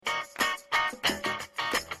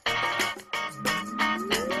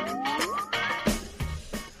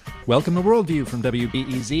Welcome to Worldview from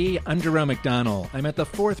WBEZ. I'm Jerome McDonnell. I'm at the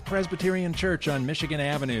Fourth Presbyterian Church on Michigan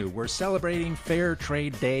Avenue. We're celebrating Fair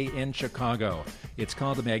Trade Day in Chicago. It's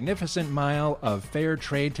called the Magnificent Mile of Fair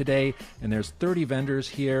Trade today, and there's 30 vendors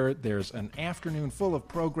here. There's an afternoon full of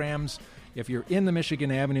programs. If you're in the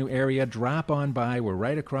Michigan Avenue area, drop on by. We're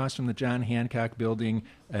right across from the John Hancock Building,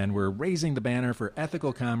 and we're raising the banner for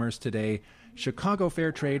ethical commerce today. Chicago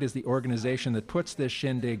Fair Trade is the organization that puts this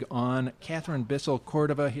shindig on. Catherine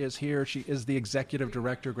Bissell-Cordova is here. She is the executive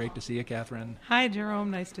director. Great to see you, Catherine. Hi,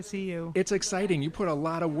 Jerome. Nice to see you. It's exciting. You put a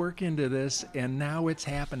lot of work into this, and now it's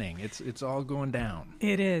happening. It's all going down.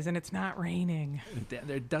 It is, and it's not raining.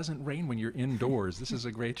 It doesn't rain when you're indoors. This is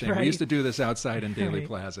a great thing. Right. We used to do this outside in Daly Right.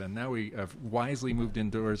 Plaza, and now we have wisely moved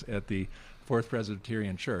indoors at the Fourth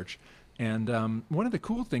Presbyterian Church. And one of the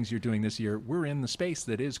cool things you're doing this year, we're in the space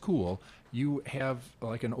that is cool. You have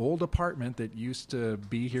like an old apartment that used to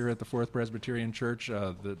be here at the Fourth Presbyterian Church.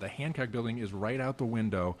 The Hancock Building is right out the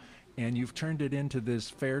window, and you've turned it into this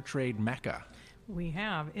fair trade mecca. We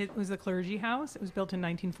have. It was a clergy house. It was built in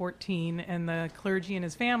 1914, and the clergy and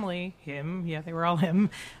his family, they were all him,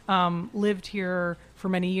 lived here for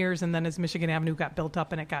many years, and then as Michigan Avenue got built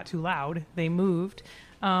up and it got too loud, they moved.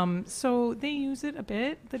 So they use it a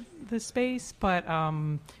bit, the space, but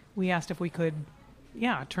we asked if we could,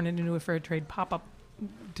 turn it into a fair trade pop-up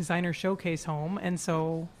designer showcase home, and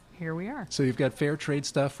so here we are. So you've got fair trade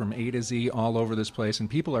stuff from A to Z all over this place, and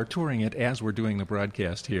people are touring it as we're doing the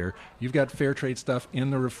broadcast here. You've got fair trade stuff in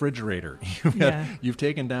the refrigerator. You've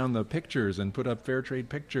taken down the pictures and put up fair trade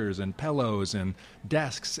pictures and pillows and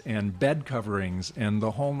desks and bed coverings and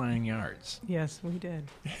the whole 9 yards. Yes, we did.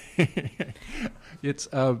 It's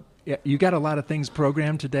you got a lot of things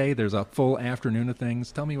programmed today. There's a full afternoon of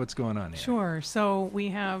things. Tell me what's going on here. Sure. So we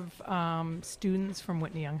have students from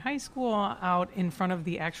Whitney Young High School out in front of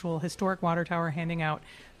the actual historic water tower handing out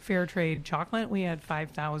fair trade chocolate. We had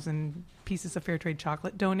 5,000 pieces of fair trade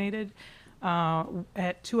chocolate donated.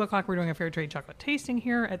 At 2 o'clock, we're doing a fair trade chocolate tasting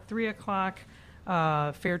here. At 3 o'clock,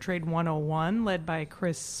 Fair Trade 101, led by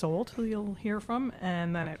Chris Solt, who you'll hear from.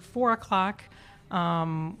 And then at 4 o'clock,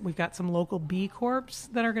 we've got some local B Corps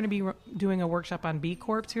that are going to be doing a workshop on B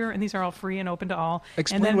Corps here, and these are all free and open to all.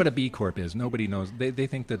 Explain what a B Corp is. Nobody knows. They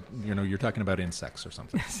think that you're talking about insects or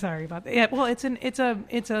something. Sorry about that. Yeah, well, it's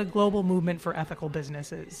a global movement for ethical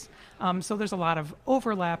businesses. So there's a lot of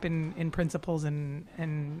overlap in principles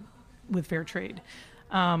and with fair trade.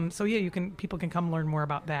 People can come learn more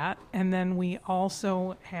about that. And then we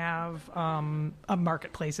also have a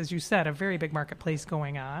marketplace, as you said, a very big marketplace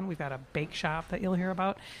going on. We've got a bake shop that you'll hear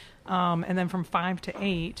about. And then from 5 to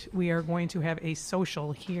 8, we are going to have a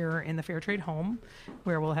social here in the Fair Trade home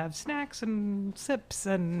where we'll have snacks and sips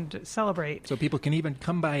and celebrate. So people can even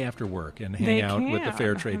come by after work and hang out with the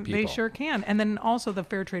Fair Trade people. They sure can. And then also the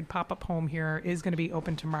Fair Trade pop-up home here is going to be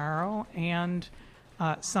open tomorrow and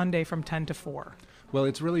Sunday from 10 to 4. Well,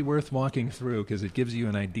 it's really worth walking through because it gives you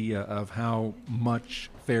an idea of how much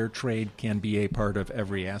fair trade can be a part of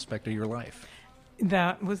every aspect of your life.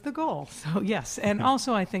 That was the goal. So, yes. And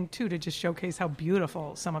also, I think, too, to just showcase how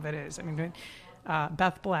beautiful some of it is. I mean,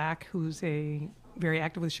 Beth Black, who's very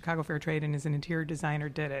active with Chicago Fair Trade and is an interior designer,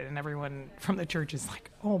 did it. And everyone from the church is like,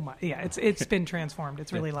 oh, my. Yeah, it's been transformed.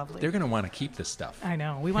 It's really lovely. They're going to want to keep this stuff. I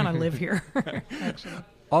know. We want to live here, actually.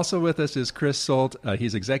 Also with us is Chris Solt.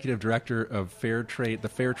 He's executive director of Fair Trade, the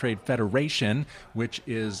Fair Trade Federation, which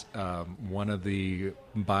is one of the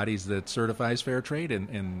bodies that certifies fair trade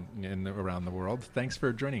in around the world. Thanks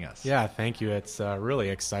for joining us. Yeah, thank you. It's really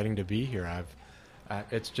exciting to be here.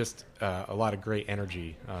 It's just a lot of great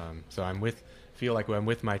energy. So feel like I'm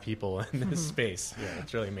with my people in this space. Yeah,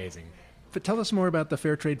 it's really amazing. But tell us more about the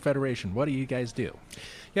Fair Trade Federation. What do you guys do?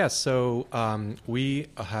 Yeah, so we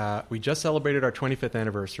just celebrated our 25th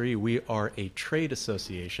anniversary. We are a trade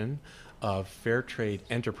association of fair trade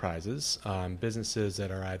enterprises, businesses that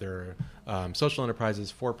are either social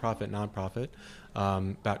enterprises, for-profit, nonprofit,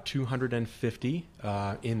 about 250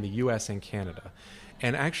 in the U.S. and Canada.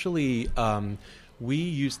 And actually, we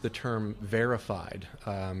use the term verified.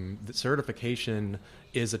 The certification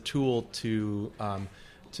is a tool to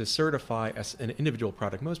certify as an individual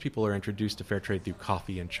product. Most people are introduced to fair trade through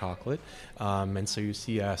coffee and chocolate, and so you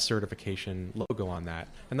see a certification logo on that,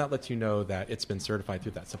 and that lets you know that it's been certified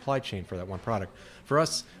through that supply chain for that one product. For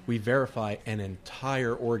us, we verify an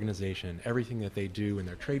entire organization, everything that they do in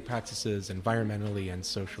their trade practices, environmentally and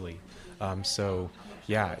socially.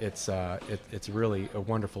 Yeah, it's really a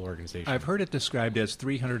wonderful organization. I've heard it described as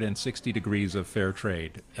 360 degrees of fair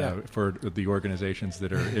trade for the organizations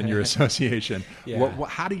that are in your association. Yeah.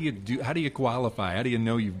 How do you qualify? How do you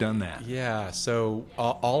know you've done that? Yeah, so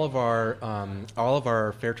all of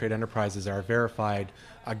our fair trade enterprises are verified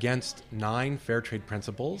against 9 fair trade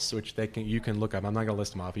principles, which you can look up. I'm not going to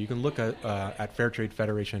list them off. You can look at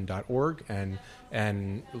fairtradefederation.org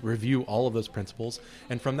and review all of those principles.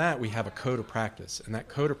 And from that, we have a code of practice. And that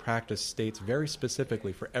code of practice states very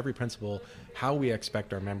specifically for every principle how we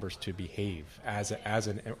expect our members to behave as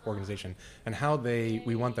an organization and how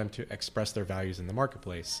we want them to express their values in the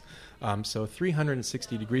marketplace. So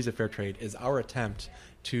 360 degrees of fair trade is our attempt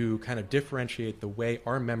to kind of differentiate the way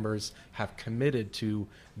our members have committed to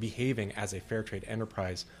behaving as a fair trade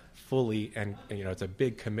enterprise fully, and it's a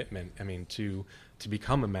big commitment, to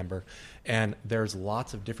become a member. And there's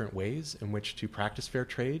lots of different ways in which to practice fair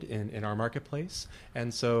trade in our marketplace.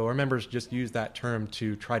 And so our members just use that term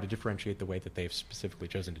to try to differentiate the way that they've specifically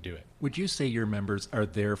chosen to do it. Would you say your members are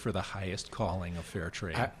there for the highest calling of fair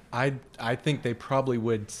trade? I think they probably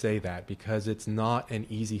would say that, because it's not an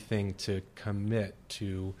easy thing to commit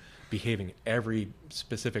to behaving every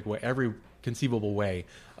specific way, every conceivable way,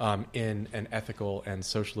 in an ethical and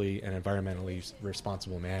socially and environmentally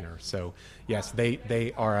responsible manner. So yes,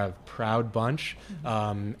 they are a proud bunch,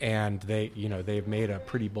 and they've made a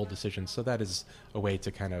pretty bold decision. So that is a way to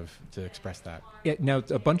express that. Yeah, now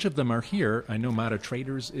a bunch of them are here. I know Mata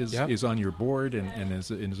Traders is on your board and is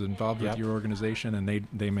involved with your organization, and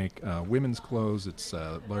they make women's clothes. It's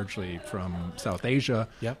largely from South Asia.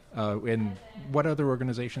 Yep. And what other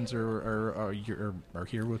organizations are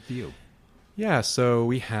here with you? Yeah, so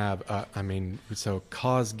we have,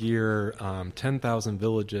 Cause Gear, 10,000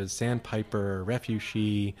 Villages, Sandpiper,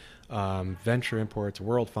 Refugee, Venture Imports,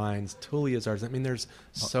 World Finds, Tully Azars. There's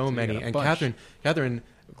so many. And Catherine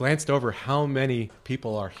glanced over how many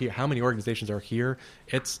people are here, how many organizations are here.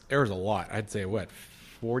 There's a lot. I'd say,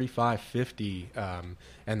 45, 50,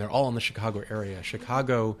 and they're all in the Chicago area.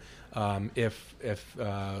 Chicago, if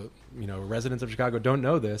residents of Chicago don't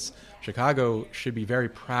know this, Chicago should be very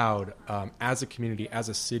proud as a community, as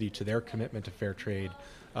a city, to their commitment to fair trade.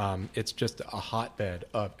 It's just a hotbed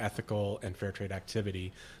of ethical and fair trade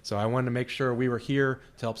activity. So I wanted to make sure we were here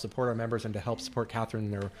to help support our members and to help support Catherine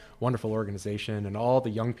and their wonderful organization and all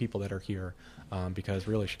the young people that are here, because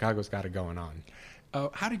really Chicago's got it going on.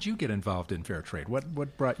 How did you get involved in fair trade?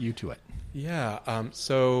 What brought you to it? Yeah,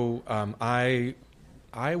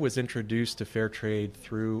 I was introduced to fair trade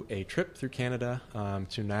through a trip through Canada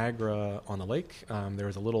to Niagara-on-the-Lake. There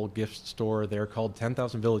was a little gift store there called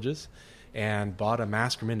 10,000 Villages, and bought a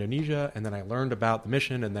mask from Indonesia, and then I learned about the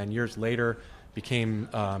mission, and then years later became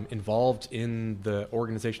involved in the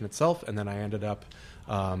organization itself, and then I ended up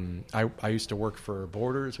I used to work for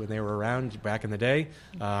Borders when they were around back in the day,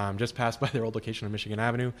 just passed by their old location on Michigan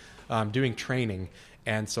Avenue, doing training.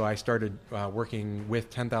 And so I started working with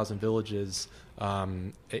 10,000 Villages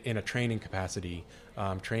in a training capacity,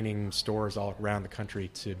 training stores all around the country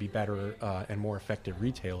to be better and more effective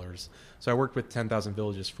retailers. So I worked with 10,000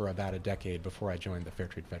 Villages for about a decade before I joined the Fair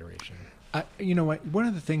Trade Federation. You know what? One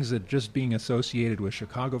of the things that just being associated with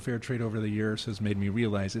Chicago Fair Trade over the years has made me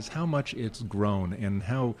realize is how much it's grown and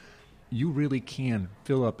how you really can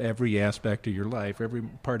fill up every aspect of your life, every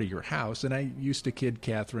part of your house. And I used to kid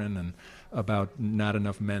Catherine and about not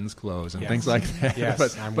enough men's clothes and things like that.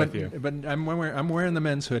 Yes, I'm with you. But I'm wearing the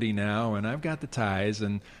men's hoodie now, and I've got the ties,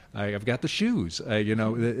 and I've got the shoes.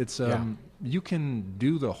 It's you can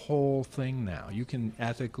do the whole thing now. You can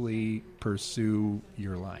ethically pursue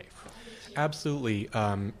your life. Absolutely.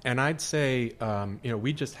 And I'd say,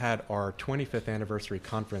 we just had our 25th anniversary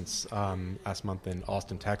conference last month in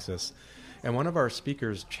Austin, Texas. And one of our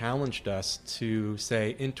speakers challenged us to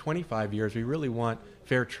say, in 25 years, we really want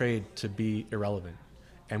fair trade to be irrelevant.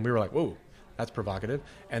 And we were like, whoa, that's provocative.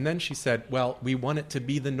 And then she said, well, we want it to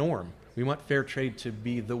be the norm. We want fair trade to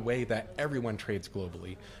be the way that everyone trades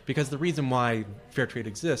globally. Because the reason why fair trade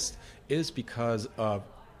exists is because of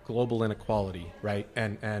global inequality, right,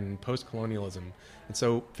 and post-colonialism. And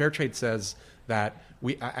so fair trade says that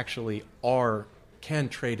we actually can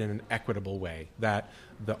trade in an equitable way, that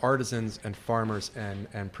the artisans and farmers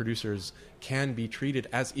and producers can be treated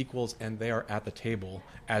as equals, and they are at the table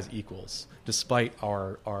as equals, despite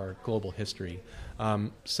our global history.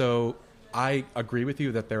 So I agree with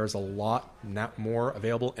you that there is a lot more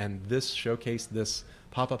available, and this showcase, this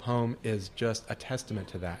pop-up home, is just a testament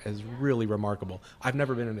to that. It's really remarkable. I've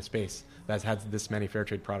never been in a space that's had this many fair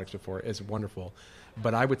trade products before. It's wonderful.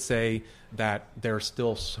 But I would say that there's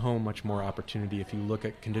still so much more opportunity if you look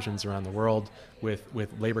at conditions around the world with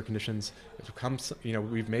labor conditions.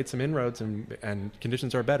 We've made some inroads and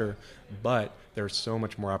conditions are better, but there's so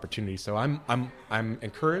much more opportunity. So I'm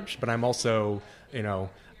encouraged, but I'm also,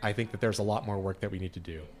 I think that there's a lot more work that we need to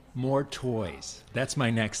do. More toys. That's my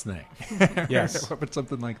next thing. Yes. But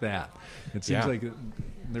something like that. It seems like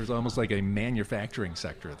there's almost like a manufacturing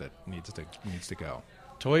sector that needs to go.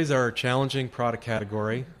 Toys are a challenging product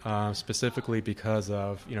category, specifically because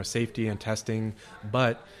of safety and testing.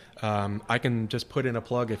 But I can just put in a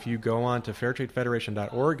plug. If you go on to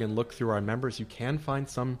fairtradefederation.org and look through our members, you can find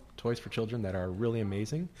some toys for children that are really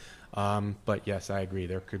amazing. But yes, I agree.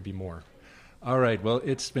 There could be more. All right. Well,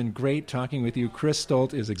 it's been great talking with you. Chris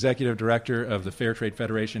Stolt is Executive Director of the Fair Trade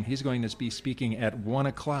Federation. He's going to be speaking at 1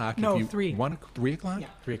 o'clock. No, 3. 3 o'clock? Yeah.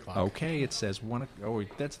 3 o'clock. Okay. It says 1 o'clock. Oh,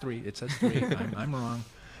 that's 3. It says 3. I'm wrong.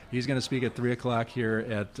 He's going to speak at 3 o'clock here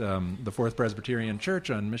at the Fourth Presbyterian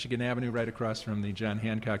Church on Michigan Avenue, right across from the John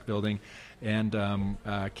Hancock Building. And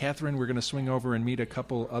Catherine, we're going to swing over and meet a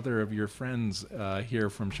couple other of your friends here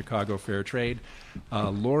from Chicago Fair Trade.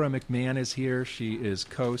 Laura McMahon is here. She is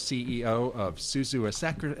co-CEO of Suzu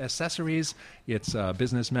Accessories. It's a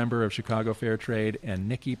business member of Chicago Fair Trade. And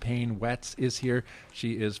Nikki Payne-Wetz is here.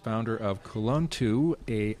 She is founder of Kolontu,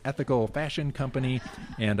 a ethical fashion company,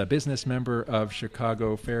 and a business member of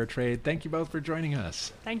Chicago Fair Trade. Thank you both for joining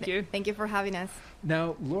us. Thank you. Thank you for having us.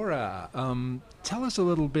 Now, Laura, tell us a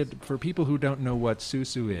little bit, for people who don't know what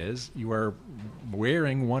Suzu is. You are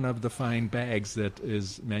wearing one of the fine bags that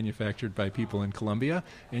is manufactured by people in Colombia,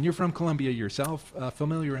 and you're from Colombia yourself.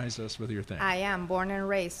 Familiarize us with your thing. I am born and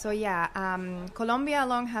raised. So yeah, Colombia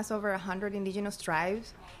alone has over 100 indigenous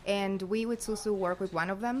tribes, and we with Suzu work with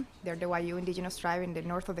one of them. They're the Wayuu indigenous tribe in the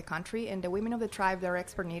north of the country, and the women of the tribe, they're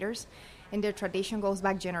expert knitters, and their tradition goes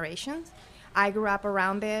back generations. I grew up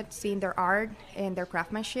around it, seeing their art and their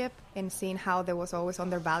craftsmanship, and seeing how they was always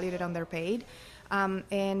undervalued and underpaid.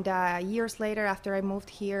 Years later, after I moved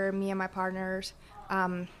here, me and my partners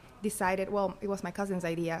decided, well, it was my cousin's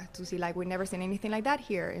idea to see, we'd never seen anything like that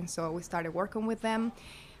here. And so we started working with them.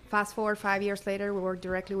 Fast forward 5 years later, we work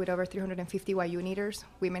directly with over 350 Wayuu knitters,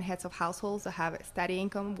 women heads of households that have steady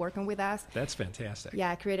income working with us. That's fantastic.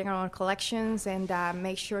 Yeah, creating our own collections and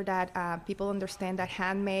make sure that people understand that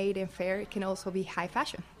handmade and fair can also be high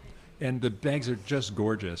fashion. And the bags are just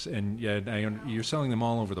gorgeous, and you're selling them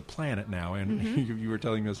all over the planet now. And you were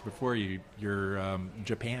telling us before, your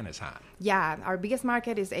Japan is hot. Yeah, our biggest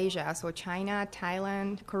market is Asia, so China,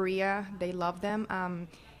 Thailand, Korea. They love them.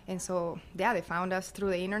 And so, they found us through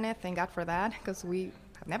the internet. Thank God for that, because we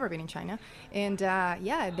have never been in China. And,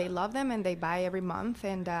 they love them, and they buy every month.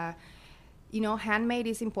 And, handmade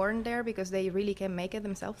is important there because they really can make it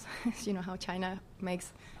themselves. You know how China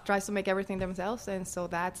tries to make everything themselves. And so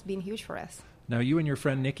that's been huge for us. Now, you and your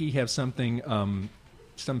friend Nikki have something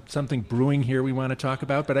something brewing here we want to talk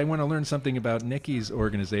about, but I want to learn something about Nikki's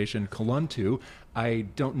organization, Kolontu. I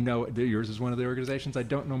don't know, yours is one of the organizations I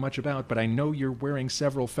don't know much about, but I know you're wearing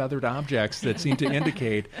several feathered objects that seem to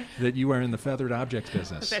indicate that you are in the feathered objects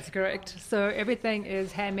business. That's correct. So everything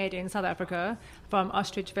is handmade in South Africa from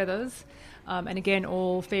ostrich feathers. And again,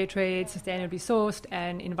 all fair trade, sustainably sourced,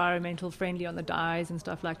 and environmental friendly on the dyes and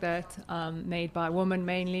stuff like that, made by women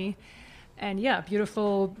mainly. And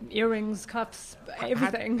beautiful earrings, cups,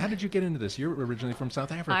 everything. How did you get into this? You're originally from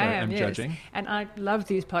South Africa, I'm yes. judging. And I love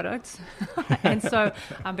these products. And so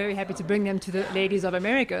I'm very happy to bring them to the ladies of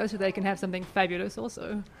America so they can have something fabulous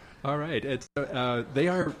also. All right. They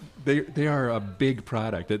are a big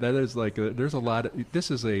product. That is there's a lot.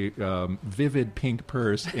 This is a vivid pink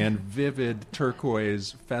purse and vivid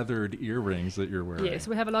turquoise feathered earrings that you're wearing. Yes,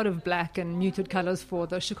 we have a lot of black and muted colors for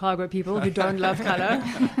the Chicago people who don't love color.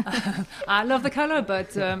 I love the color,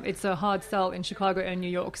 but it's a hard sell in Chicago and New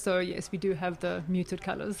York. So yes, we do have the muted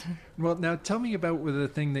colors. Well, now tell me about the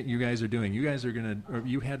thing that you guys are doing. You guys are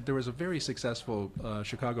there was a very successful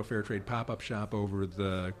Chicago Fair Trade pop-up shop over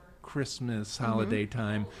the Christmas holiday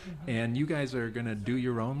time, and you guys are going to do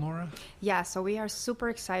your own, Laura? Yeah, so we are super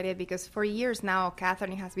excited because for years now,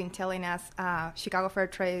 Catherine has been telling us, Chicago Fair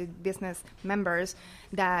Trade business members,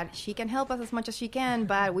 that she can help us as much as she can,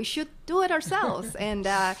 but we should do it ourselves and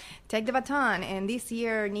take the baton. And this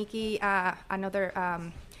year, Nikki, another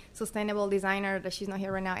sustainable designer that she's not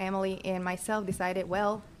here right now, Emily, and myself decided,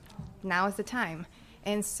 well, now is the time.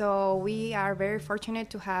 And so we are very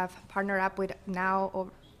fortunate to have partnered up with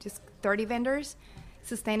now just 30 vendors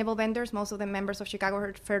sustainable vendors, most of them members of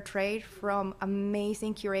Chicago Fair Trade, from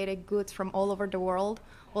amazing curated goods from all over the world,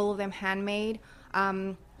 all of them handmade.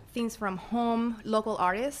 Things from home, local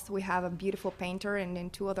artists. We have a beautiful painter and then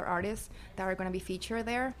 2 other artists that are going to be featured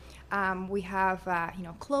there. We have,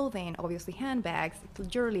 clothing, obviously handbags,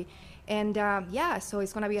 jewelry. And so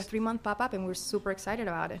it's going to be a 3-month pop-up, and we're super excited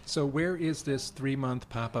about it. So where is this 3-month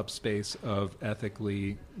pop-up space of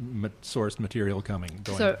ethically sourced material going?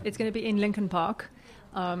 So it's going to be in Lincoln Park.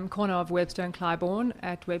 Corner of Webster and Clybourne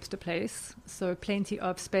at Webster Place. So plenty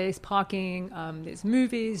of space, parking, there's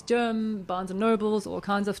movies, gym, Barnes & Nobles, all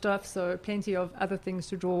kinds of stuff. So plenty of other things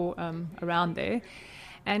to draw around there.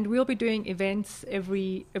 And we'll be doing events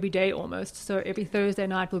every day almost. So every Thursday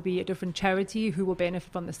night will be a different charity who will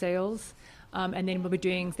benefit from the sales. And then we'll be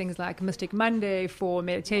doing things like Mystic Monday for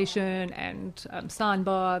meditation and sound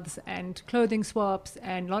baths and clothing swaps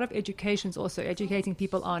and a lot of educations also, educating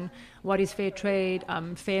people on what is fair trade,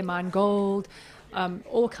 fair mine gold,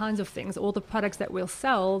 all kinds of things. All the products that we'll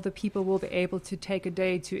sell, the people will be able to take a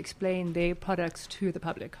day to explain their products to the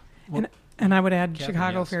public. And I would add, Catherine,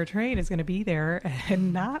 Chicago yes. Fair Trade is going to be there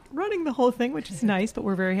and not running the whole thing, which is nice, but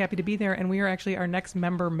we're very happy to be there. And we are actually our next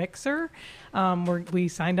member mixer. We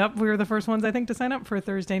signed up. We were the first ones, I think, to sign up for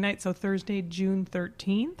Thursday night. So Thursday, June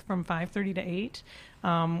 13th from 5:30 to 8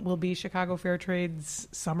 will be Chicago Fair Trade's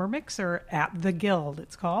Summer Mixer at the Guild.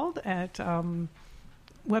 It's called at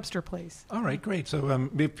Webster Place. All right, great. So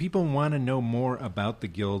if people want to know more about the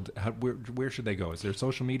Guild, where should they go? Is there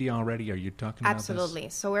social media already? Are you talking about Absolutely.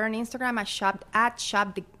 this? So we're on Instagram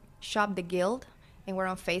shop the Guild, and we're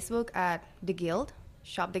on Facebook at the Guild.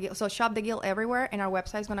 Shop the Guild. So Shop the Guild everywhere, and our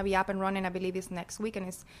website is going to be up and running. I believe it's next week, and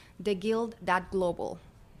it's theguild.global.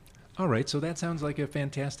 All right, so that sounds like a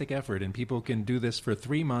fantastic effort, and people can do this for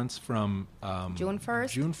 3 months from June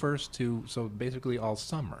 1st to, so basically all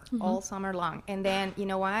summer. all summer long. And then, you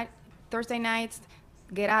know what? Thursday nights,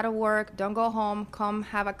 get out of work, don't go home, come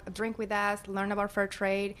have a drink with us, learn about fair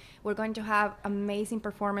trade. We're going to have amazing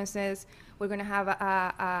performances. We're going to have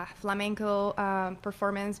a flamenco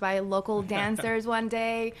performance by local dancers one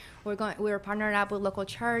day. We're partnered up with local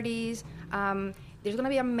charities. There's going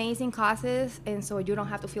to be amazing classes, and so you don't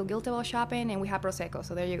have to feel guilty about shopping, and we have Prosecco,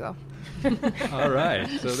 so there you go. All right,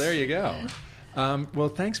 so there you go. Well,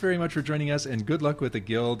 thanks very much for joining us, and good luck with the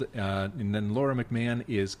Guild. And then Laura McMahon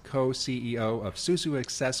is co-CEO of Susu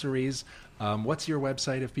Accessories. What's your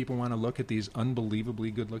website if people want to look at these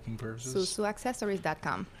unbelievably good-looking purses?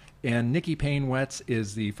 SusuAccessories.com. And Nikki Payne-Wetz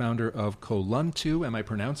is the founder of Koluntu. Am I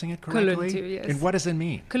pronouncing it correctly? Koluntu, yes. And what does it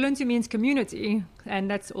mean? Koluntu means community, and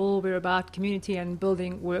that's all we're about, community and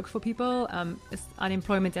building work for people.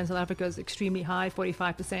 Unemployment in South Africa is extremely high,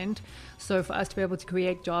 45%. So for us to be able to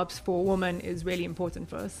create jobs for women is really important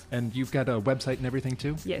for us. And you've got a website and everything,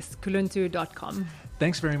 too? Yes, koluntu.com.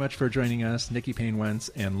 Thanks very much for joining us, Nikki Payne-Wentz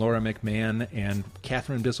and Laura McMahon, and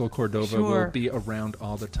Catherine Bissell-Cordova will be around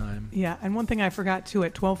all the time. Yeah, and one thing I forgot, too,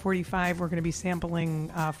 at 12:45, we're going to be sampling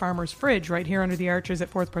Farmer's Fridge right here under the arches at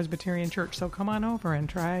Fourth Presbyterian Church. So come on over and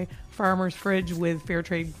try Farmer's Fridge with Fair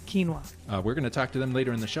Trade quinoa. We're going to talk to them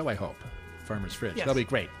later in the show, I hope. Farmer's Fridge. Yes. That'll be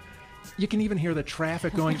great. You can even hear the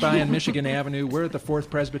traffic going by on Michigan Avenue. We're at the Fourth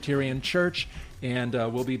Presbyterian Church, and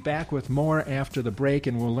we'll be back with more after the break,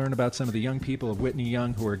 and we'll learn about some of the young people of Whitney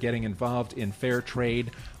Young who are getting involved in fair trade.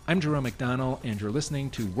 I'm Jerome McDonnell, and you're listening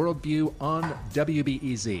to Worldview on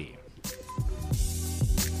WBEZ.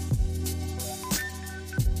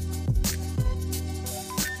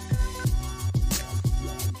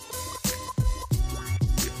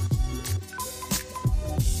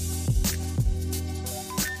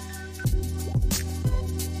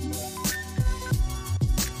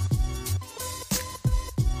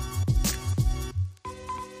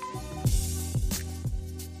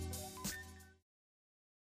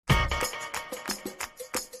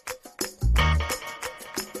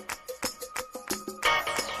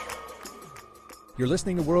 You're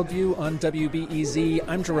listening to Worldview on WBEZ.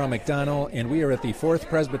 I'm Jerome McDonnell, and we are at the Fourth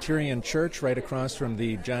Presbyterian Church right across from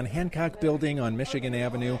the John Hancock Building on Michigan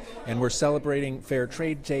Avenue, and we're celebrating Fair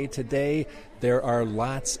Trade Day today. There are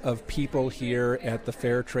lots of people here at the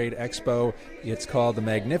Fair Trade Expo. It's called the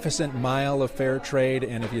Magnificent Mile of Fair Trade,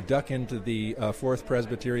 and if you duck into the Fourth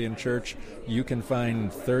Presbyterian Church, you can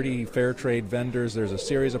find 30 fair trade vendors. There's a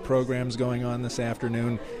series of programs going on this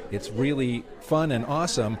afternoon. It's really fun and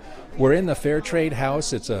awesome. We're in the Fair Trade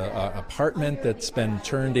House. It's an apartment that's been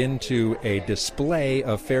turned into a display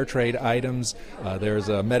of fair trade items. There's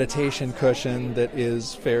a meditation cushion that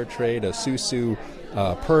is fair trade, a Susu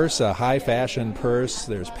purse, a high-fashion purse.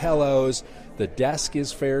 There's pillows. The desk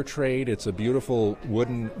is fair trade. It's a beautiful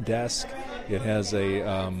wooden desk. It has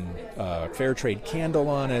a fair trade candle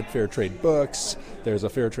on it, fair trade books. There's a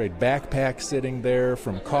fair trade backpack sitting there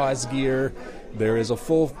from Cause Gear. There is a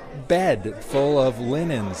full bed full of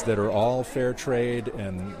linens that are all fair trade,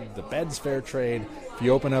 and the bed's fair trade. If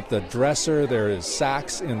you open up the dresser, there is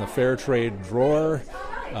socks in the fair trade drawer.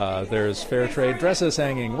 There's fair trade dresses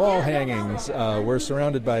hanging, wall hangings. We're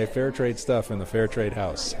surrounded by fair trade stuff in the fair trade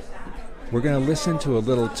house. We're going to listen to a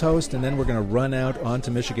little toast, and then we're going to run out onto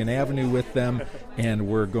Michigan Avenue with them, and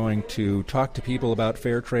we're going to talk to people about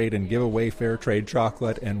fair trade and give away fair trade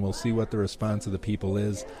chocolate, and we'll see what the response of the people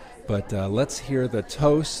is. But let's hear the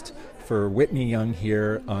toast for Whitney Young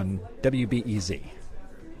here on WBEZ.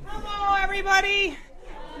 Hello, everybody.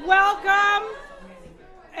 Welcome.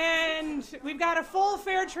 And we've got a full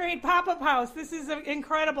fair trade pop-up house. This is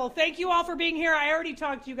incredible. Thank you all for being here. I already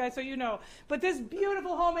talked to you guys, so you know. But this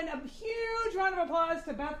beautiful home, and a huge round of applause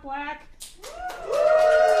to Beth Black,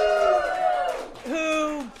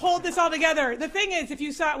 who pulled this all together. The thing is, if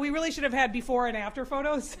you saw, we really should have had before and after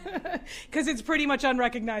photos, because it's pretty much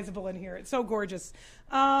unrecognizable in here. It's so gorgeous.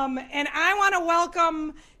 And I want to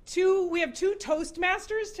welcome we have two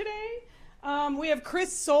Toastmasters today. We have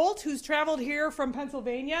Chris Solt, who's traveled here from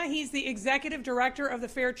Pennsylvania. He's the executive director of the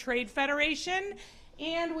Fair Trade Federation.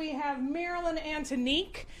 And we have Marilyn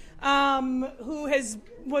Antonique, who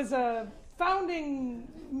was a founding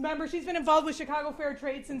member. She's been involved with Chicago Fair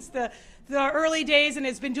Trade since the early days and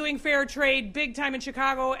has been doing fair trade big time in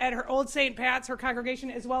Chicago at her Old St. Pat's, her congregation,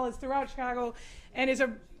 as well as throughout Chicago, and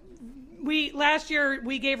last year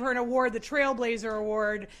we gave her an award, the Trailblazer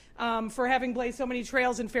Award, for having blazed so many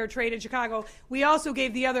trails in fair trade in Chicago. We also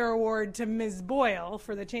gave the other award to Ms. Boyle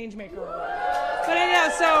for the Changemaker Award. But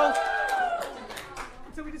anyhow,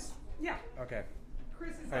 so we just, yeah. Okay.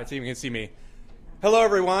 Chris is All right, so you can see me. Hello,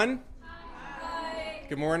 everyone. Hi.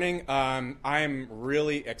 Good morning. I'm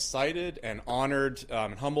really excited and honored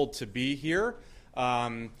and humbled to be here.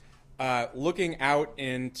 Looking out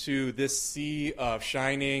into this sea of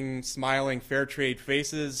shining, smiling fair trade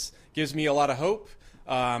faces gives me a lot of hope,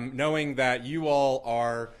 knowing that you all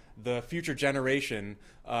are the future generation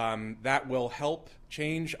that will help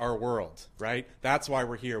change our world, right? That's why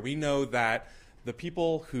we're here. We know that the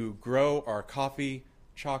people who grow our coffee,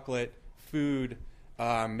 chocolate, food,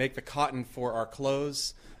 make the cotton for our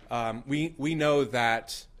clothes, we know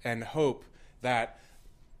that and hope that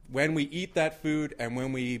when we eat that food and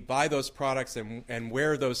when we buy those products and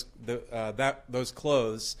wear those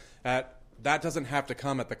clothes, that doesn't have to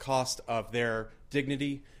come at the cost of their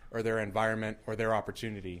dignity or their environment or their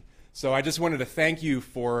opportunity. So I just wanted to thank you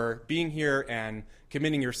for being here and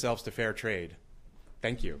committing yourselves to fair trade.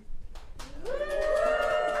 Thank you.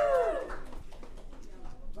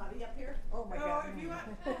 Oh my God.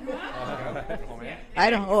 I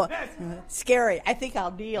don't know. Scary. I think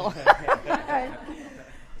I'll kneel.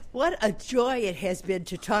 What a joy it has been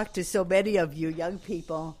to talk to so many of you young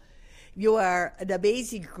people. You are an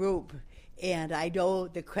amazing group, and I know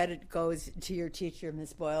the credit goes to your teacher,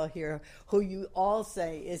 Ms. Boyle here, who you all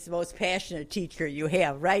say is the most passionate teacher you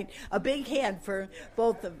have, right? A big hand for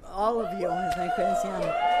all of you.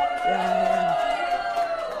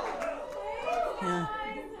 Yeah.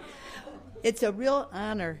 It's a real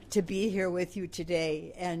honor to be here with you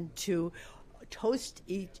today and to toast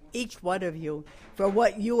each one of you for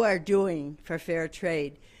what you are doing for fair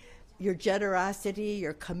trade. Your generosity,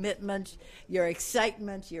 your commitment, your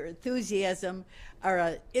excitement, your enthusiasm are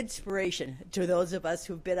an inspiration to those of us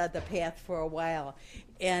who've been on the path for a while.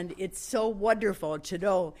 And it's so wonderful to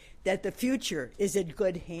know that the future is in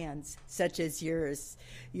good hands, such as yours.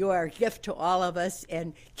 You are a gift to all of us,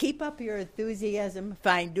 and keep up your enthusiasm,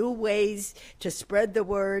 find new ways to spread the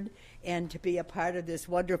word, and to be a part of this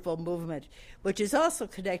wonderful movement, which is also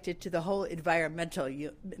connected to the whole environmental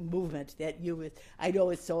movement that I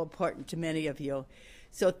know is so important to many of you.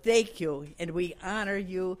 So thank you, and we honor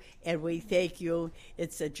you, and we thank you.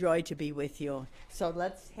 It's a joy to be with you. So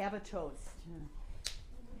let's have a toast.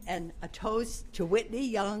 And a toast to Whitney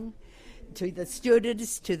Young, to the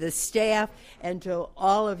students, to the staff, and to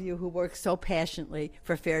all of you who work so passionately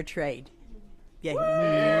for fair trade. Yay.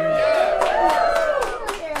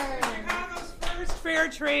 Chicago's first fair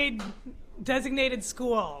trade designated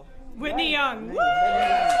school. Whitney Young.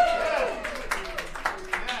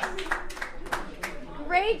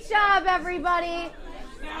 Great job, everybody.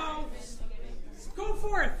 Now, go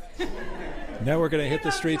forth. Now we're going to hit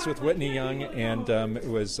the streets with Whitney Young, and it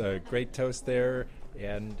was a great toast there,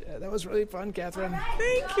 and that was really fun, Catherine.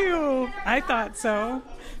 Thank you. I thought so.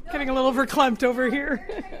 Getting a little verklempt over here.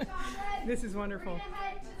 This is wonderful.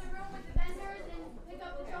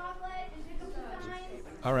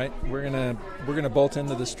 All right, we're gonna bolt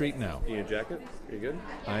into the street now. You need a jacket? Are you good?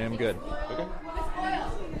 I am good. Okay.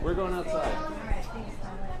 We're going outside.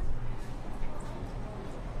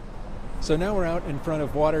 So now we're out in front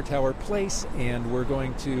of Water Tower Place, and we're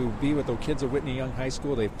going to be with the kids at Whitney Young High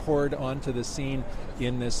School. They've poured onto the scene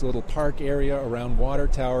in this little park area around Water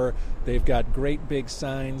Tower. They've got great big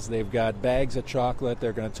signs. They've got bags of chocolate.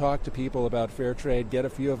 They're going to talk to people about fair trade, get a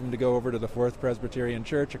few of them to go over to the Fourth Presbyterian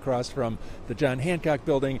Church across from the John Hancock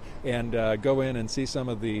Building and go in and see some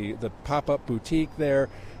of the pop-up boutique there.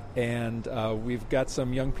 And we've got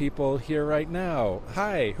some young people here right now.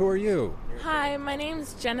 Hi, who are you? Hi, my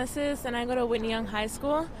name's Genesis, and I go to Whitney Young High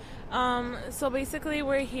School. So basically,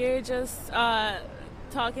 we're here just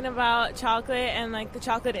talking about chocolate and like the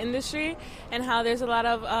chocolate industry and how there's a lot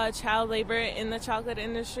of child labor in the chocolate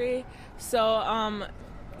industry. So,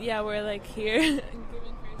 yeah, we're like here.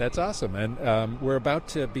 That's awesome. And we're about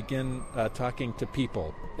to begin talking to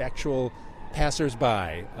people, actual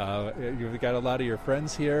passers-by. You've got a lot of your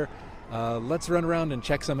friends here. Let's run around and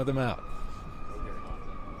check some of them out.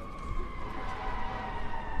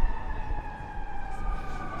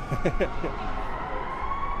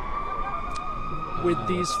 Would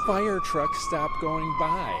these fire trucks stop going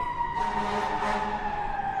by?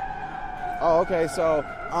 Oh, okay. So,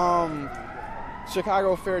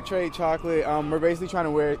 Chicago Fair Trade Chocolate, we're basically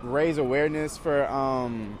trying to raise awareness for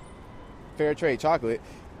fair trade chocolate.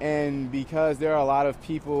 And because there are a lot of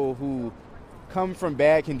people who come from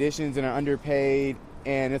bad conditions and are underpaid,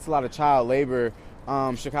 and it's a lot of child labor,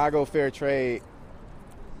 Chicago Fair Trade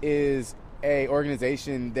is a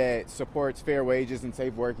organization that supports fair wages and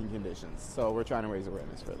safe working conditions. So we're trying to raise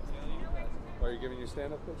awareness for them. Are you giving your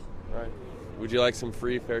stand-up pitch? All right. Would you like some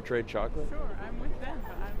free fair trade chocolate? Sure, I'm with them.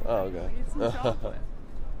 Oh, okay. It's some chocolate.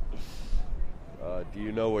 Do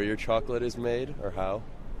you know where your chocolate is made or how?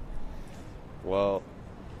 Well,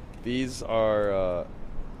 these are,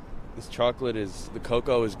 this chocolate the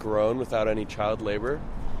cocoa is grown without any child labor.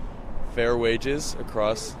 Fair wages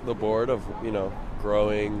across the board of,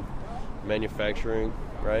 growing, manufacturing,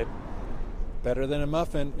 right? Better than a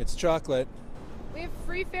muffin, it's chocolate. We have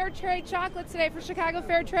free fair trade chocolate today for Chicago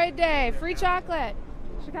Fair Trade Day. Free chocolate.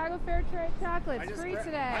 Chicago Fair Trade chocolate. It's free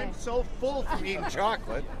today. I'm so full from eating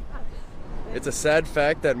chocolate. It's a sad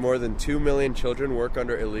fact that more than 2 million children work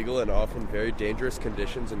under illegal and often very dangerous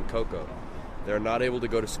conditions in cocoa. They are not able to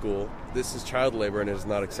go to school. This is child labor and it is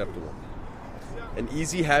not acceptable. An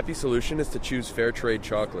easy, happy solution is to choose fair trade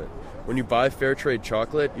chocolate. When you buy fair trade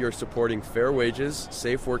chocolate, you're supporting fair wages,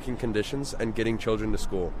 safe working conditions, and getting children to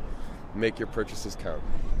school. Make your purchases count.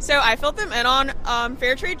 So I filled them in on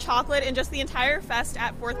fair trade chocolate and just the entire fest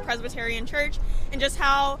at Fourth Presbyterian Church, and just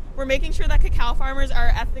how we're making sure that cacao farmers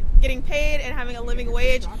are getting paid and having a living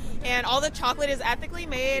wage, and all the chocolate is ethically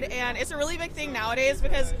made. And it's a really big thing nowadays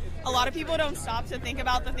because a lot of people don't stop to think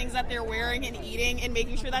about the things that they're wearing and eating, and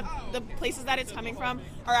making sure that the places that it's coming from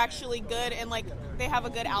are actually good and like they have a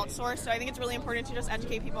good outsource. So I think it's really important to just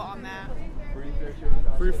educate people on that.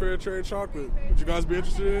 Free fair trade chocolate. Would you guys be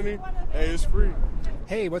interested in any? Hey, it's free.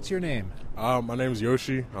 Hey, what's your name? My name's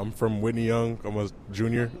Yoshi. I'm from Whitney Young. I'm a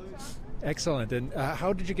junior. Excellent. And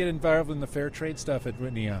how did you get involved in the fair trade stuff at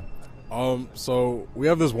Whitney Young? So we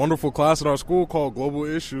have this wonderful class at our school called Global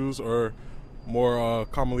Issues, or more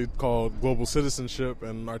commonly called Global Citizenship.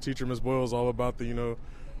 And our teacher, Ms. Boyle, is all about the,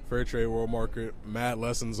 fair trade world market, mad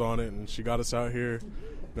lessons on it. And she got us out here,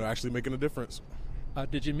 actually making a difference.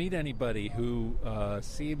 Did you meet anybody who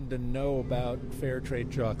seemed to know about fair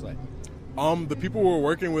trade chocolate? The people we're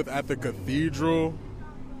working with at the cathedral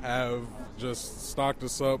have just stocked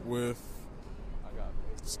us up with,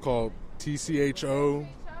 it's called TCHO.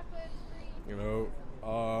 I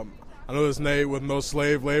know this name with no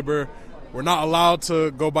slave labor. We're not allowed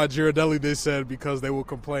to go by Girardelli, they said, because they will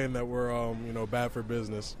complain that we're, bad for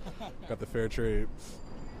business. Got the fair trade.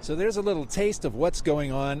 So there's a little taste of what's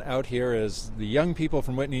going on out here as the young people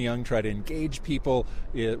from Whitney Young try to engage people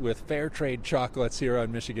with fair trade chocolates here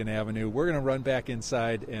on Michigan Avenue. We're going to run back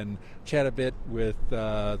inside and chat a bit with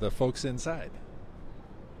the folks inside.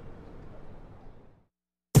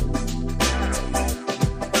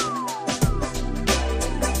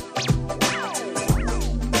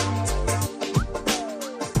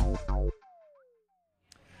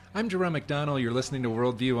 I'm Jerome McDonnell. You're listening to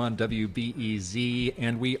Worldview on WBEZ,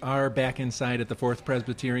 and we are back inside at the Fourth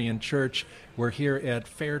Presbyterian Church. We're here at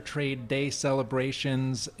Fair Trade Day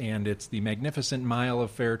celebrations, and it's the magnificent Mile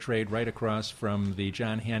of Fair Trade right across from the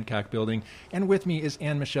John Hancock Building. And with me is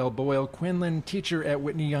Ann Michelle Boyle Quinlan, teacher at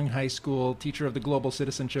Whitney Young High School, teacher of the Global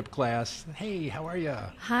Citizenship class. Hey, how are you?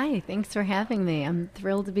 Hi, thanks for having me. I'm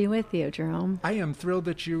thrilled to be with you, Jerome. I am thrilled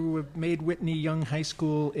that you have made Whitney Young High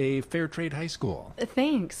School a fair trade high school.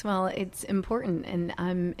 Thanks. Well, it's important, and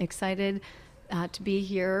I'm excited to be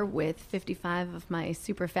here with 55 of my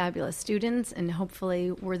super fabulous students, and hopefully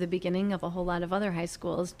we're the beginning of a whole lot of other high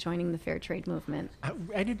schools joining the fair trade movement.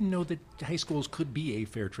 I didn't know that high schools could be a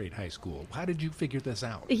fair trade high school. How did you figure this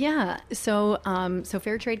out? Yeah, so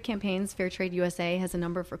Fair Trade Campaigns, Fair Trade USA has a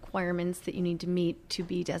number of requirements that you need to meet to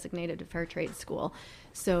be designated a fair trade school.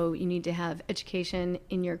 So you need to have education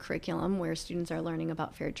in your curriculum where students are learning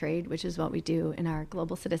about fair trade, which is what we do in our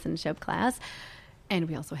Global Citizenship class. And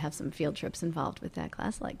we also have some field trips involved with that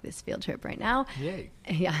class, like this field trip right now. Yay.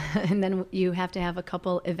 Yeah, and then you have to have a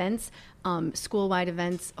couple events, school-wide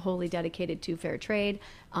events wholly dedicated to fair trade.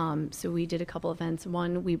 So we did a couple events.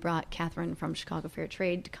 One, we brought Catherine from Chicago Fair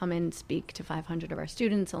Trade to come in and speak to 500 of our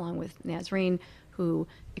students, along with Nazreen, who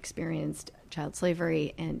experienced child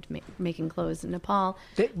slavery and making clothes in Nepal.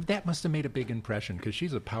 That must have made a big impression, because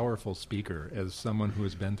she's a powerful speaker as someone who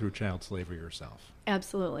has been through child slavery herself.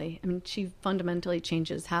 Absolutely. I mean, she fundamentally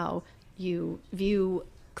changes how you view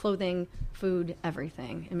clothing, food,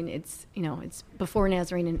 everything. I mean, it's before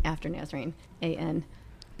Nazreen and after Nazreen,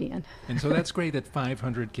 ANBN. And so that's great that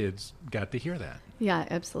 500 kids got to hear that. Yeah,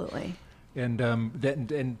 absolutely.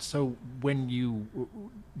 And so when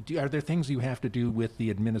are there things you have to do with the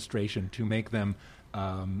administration to make them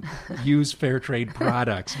use fair trade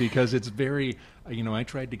products? Because it's very, I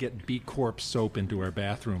tried to get B Corp soap into our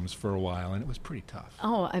bathrooms for a while, and it was pretty tough.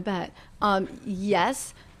 Oh, I bet.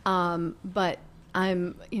 Yes, but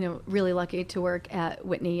I'm, really lucky to work at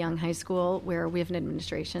Whitney Young High School, where we have an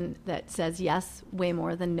administration that says yes way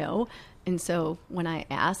more than no. And so when I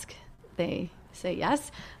ask, they say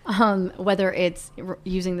yes, whether it's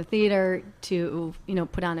using the theater to,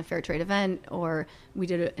 put on a fair trade event, or we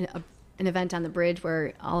did an event on the bridge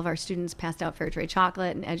where all of our students passed out fair trade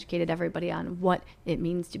chocolate and educated everybody on what it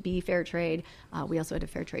means to be fair trade. We also had a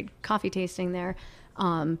fair trade coffee tasting there.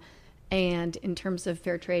 And in terms of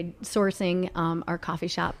fair trade sourcing, our coffee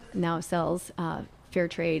shop now sells fair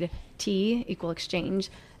trade tea, equal exchange,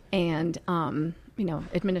 and,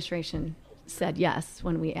 administration said yes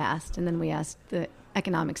when we asked, and then we asked the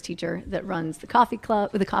economics teacher that runs the coffee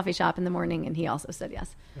club, the coffee shop in the morning, and he also said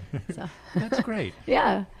yes. So that's great.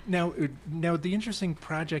 Yeah. Now, the interesting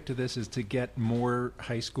project to this is to get more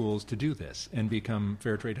high schools to do this and become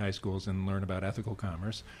fair trade high schools and learn about ethical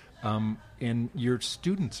commerce. And your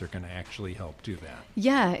students are going to actually help do that.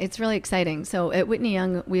 Yeah, it's really exciting. So at Whitney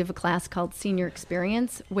Young, we have a class called Senior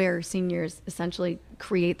Experience, where seniors essentially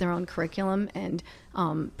create their own curriculum and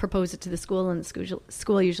propose it to the school, and the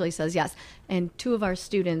school usually says yes. And 2 of our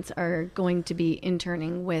students are going to be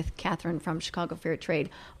interning with Catherine from Chicago Fair Trade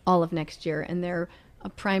all of next year, and their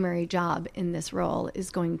primary job in this role is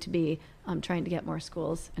going to be trying to get more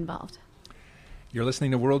schools involved. You're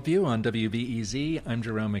listening to Worldview on WBEZ. I'm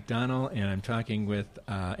Jerome McDonnell, and I'm talking with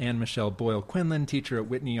Ann Michelle Boyle Quinlan, teacher at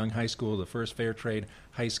Whitney Young High School, the first fair trade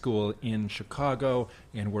high school in Chicago.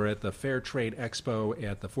 And we're at the Fair Trade Expo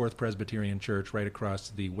at the Fourth Presbyterian Church right across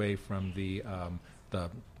the way from the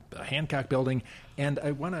Hancock Building. And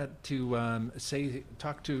I wanted to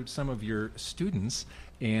talk to some of your students,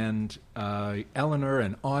 and Eleanor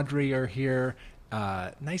and Audrey are here.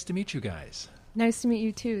 Nice to meet you guys. Nice to meet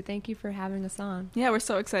you, too. Thank you for having us on. Yeah, we're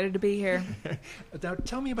so excited to be here. Now,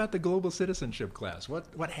 tell me about the Global Citizenship class.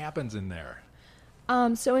 What happens in there?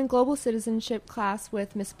 So in Global Citizenship class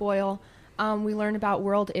with Miss Boyle, we learn about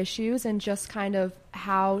world issues and just kind of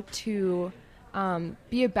how to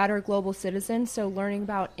be a better global citizen. So learning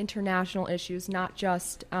about international issues, not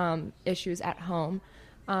just issues at home.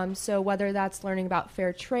 So whether that's learning about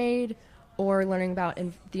fair trade or learning about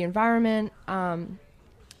the environment,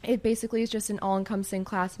 it basically is just an all-encompassing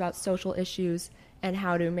class about social issues and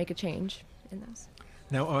how to make a change in those.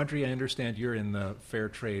 Now, Audrey, I understand you're in the Fair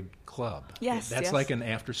Trade Club. Yes, That's like an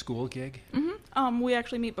after-school gig? Mm-hmm. We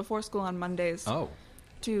actually meet before school on Mondays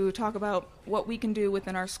to talk about what we can do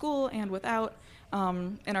within our school and without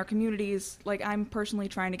in our communities. Like, I'm personally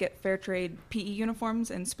trying to get fair trade PE uniforms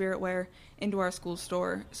and spirit wear into our school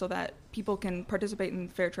store so that people can participate in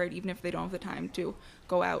fair trade even if they don't have the time to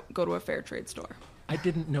go to a fair trade store. I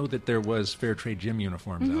didn't know that there was fair trade gym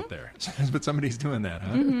uniforms out there, but somebody's doing that,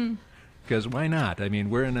 huh? Because why not? I mean,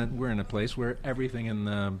 we're in a place where everything in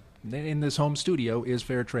the in this home studio is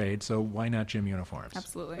fair trade, so why not gym uniforms?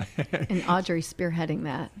 Absolutely. And Audrey spearheading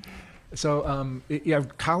that. So,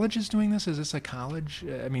 colleges doing this? Is this a college?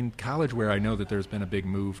 I mean, college where I know that there's been a big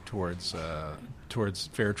move towards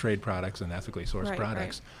fair trade products and ethically sourced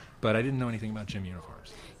products, but I didn't know anything about gym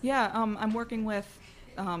uniforms. Yeah, I'm working with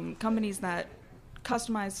companies that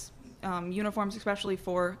customize uniforms, especially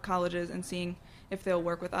for colleges, and seeing if they'll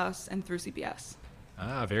work with us and through CPS.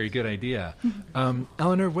 Ah, very good idea.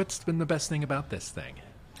 Eleanor, what's been the best thing about this thing?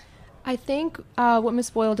 I think what Ms.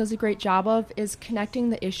 Boyle does a great job of is connecting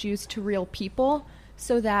the issues to real people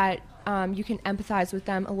so that you can empathize with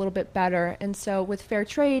them a little bit better. And so with fair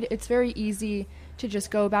trade, it's very easy to just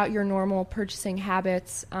go about your normal purchasing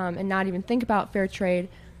habits and not even think about fair trade.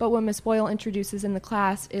 But what Ms. Boyle introduces in the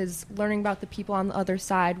class is learning about the people on the other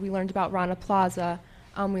side. We learned about Rana Plaza.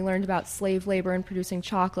 We learned about slave labor and producing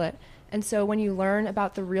chocolate. And so when you learn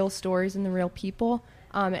about the real stories and the real people,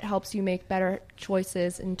 it helps you make better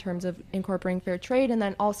choices in terms of incorporating fair trade and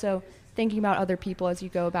then also thinking about other people as you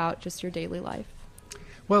go about just your daily life.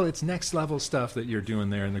 Well, it's next level stuff that you're doing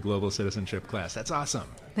there in the Global Citizenship class. That's awesome.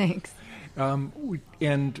 Thanks.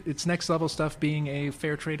 And it's next level stuff being a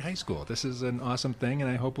fair trade high school. This is an awesome thing, and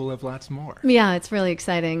I hope we'll have lots more. Yeah, it's really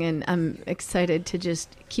exciting, and I'm excited to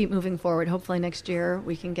just keep moving forward. Hopefully next year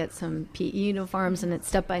we can get some PE uniforms, and it's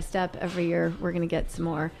step by step. Every year we're going to get some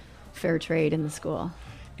more fair trade in the school.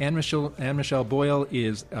 Anne Michelle Boyle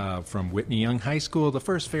is from Whitney Young High School, the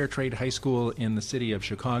first fair trade high school in the city of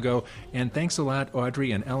Chicago. And thanks a lot,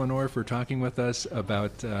 Audrey and Eleanor, for talking with us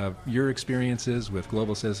about your experiences with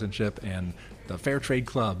Global Citizenship and the Fair Trade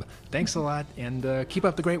Club. Thanks a lot, and keep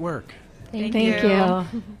up the great work. Thank you.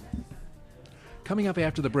 Coming up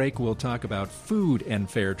after the break, we'll talk about food and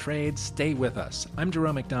fair trade. Stay with us. I'm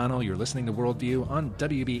Jerome McDonnell. You're listening to Worldview on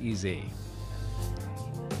WBEZ.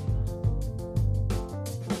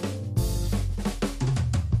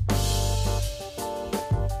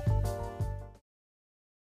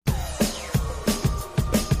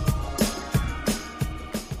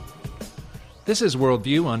 This is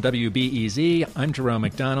Worldview on WBEZ. I'm Jerome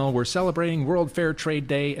McDonnell. We're celebrating World Fair Trade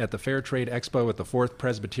Day at the Fair Trade Expo at the Fourth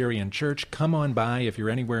Presbyterian Church. Come on by if you're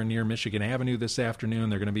anywhere near Michigan Avenue this afternoon.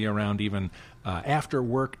 They're going to be around even after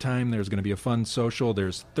work time. There's going to be a fun social.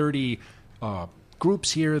 There's 30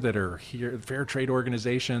 groups here that are here, fair trade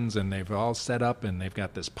organizations, and they've all set up, and they've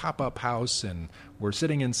got this pop-up house, and we're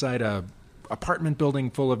sitting inside a apartment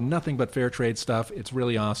building full of nothing but fair trade stuff. It's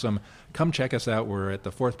really awesome. Come check us out. We're at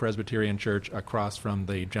the Fourth Presbyterian Church across from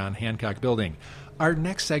the John Hancock building. Our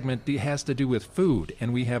next segment has to do with food,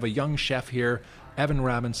 and we have a young chef here. Evan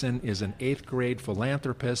Robinson is an 8th grade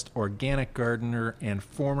philanthropist, organic gardener, and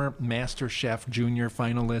former Master Chef Junior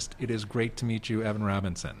finalist. It is great to meet you, Evan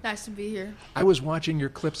Robinson. Nice to be here. I was watching your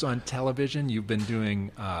clips on television. You've been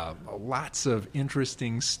doing lots of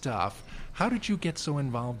interesting stuff. How did you get so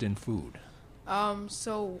involved in food?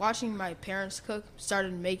 So watching my parents cook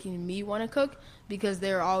started making me want to cook because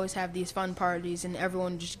they always have these fun parties and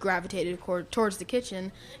everyone just gravitated towards the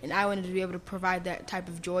kitchen, and I wanted to be able to provide that type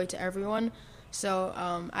of joy to everyone. So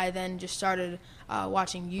I then just started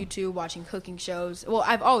watching YouTube, watching cooking shows. Well,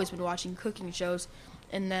 I've always been watching cooking shows,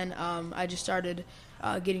 and then I just started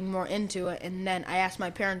getting more into it, and then I asked my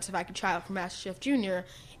parents if I could try out for Master Chef Junior,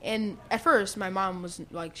 and at first my mom was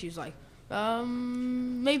like,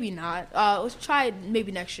 maybe not. Let's try it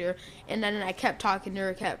maybe next year. And then I kept talking to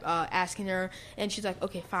her, kept asking her, and she's like,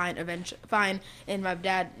 okay, fine, fine. And my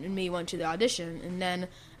dad and me went to the audition, and then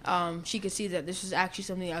she could see that this was actually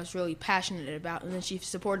something I was really passionate about, and then she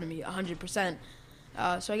supported me 100%.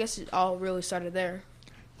 So I guess it all really started there.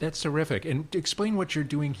 That's terrific. And explain what you're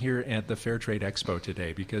doing here at the Fair Trade Expo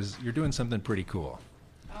today, because you're doing something pretty cool.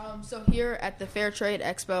 So here at the Fair Trade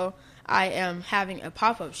Expo, I am having a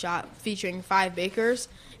pop-up shop featuring 5 bakers,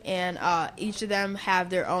 and each of them have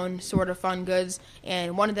their own sort of fun goods.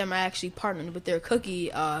 And one of them I actually partnered with their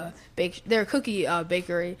cookie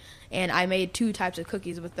bakery, and I made 2 types of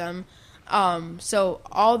cookies with them. So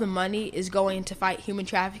all the money is going to fight human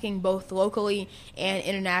trafficking, both locally and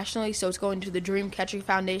internationally. So it's going to the Dreamcatcher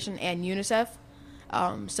Foundation and UNICEF.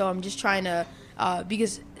 So I'm just trying to,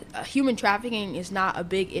 because human trafficking is not a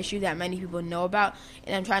big issue that many people know about,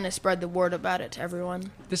 and I'm trying to spread the word about it to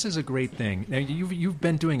everyone. This is a great thing. Now, you've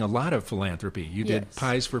been doing a lot of philanthropy. You did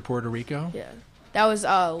Pies for Puerto Rico? Yeah. That was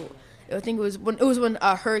I think it was when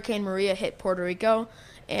Hurricane Maria hit Puerto Rico,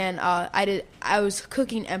 and I was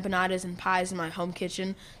cooking empanadas and pies in my home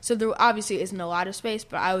kitchen. So there obviously isn't a lot of space,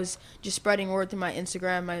 but I was just spreading word through my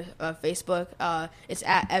Instagram, my Facebook. It's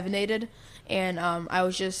at Evanated. And I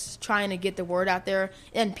was just trying to get the word out there.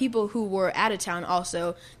 And people who were out of town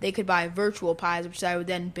also, they could buy virtual pies, which I would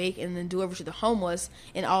then bake and then deliver to the homeless,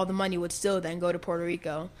 and all the money would still then go to Puerto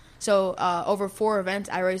Rico. So over 4 events,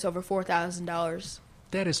 I raised over $4,000.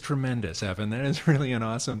 That is tremendous, Evan. That is really an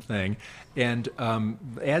awesome thing. And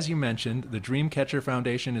as you mentioned, the Dreamcatcher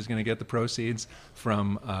Foundation is going to get the proceeds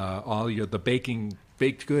from all the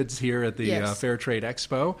baked goods here at the Fair Trade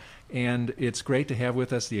Expo. And it's great to have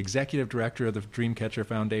with us the Executive Director of the Dreamcatcher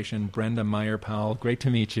Foundation, Brenda Meyer-Powell. Great to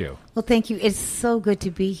meet you. Well, thank you. It's so good to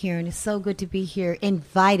be here, and it's so good to be here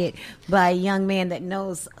invited by a young man that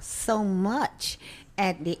knows so much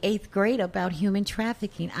at the 8th grade about human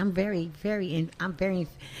trafficking. I'm very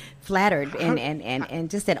flattered and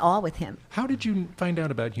just at awe with him. How did you find out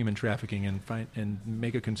about human trafficking and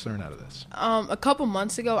make a concern out of this? A couple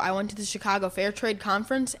months ago, I went to the Chicago Fair Trade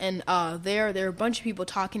Conference, and there were a bunch of people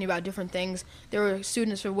talking about different things. There were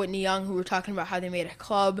students from Whitney Young who were talking about how they made a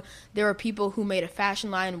club. There were people who made a fashion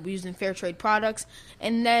line using fair trade products.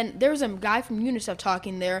 And then there was a guy from UNICEF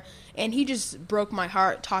talking there, and he just broke my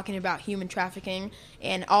heart talking about human trafficking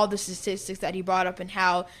and all the statistics that he brought up and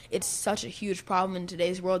how it's such a huge problem in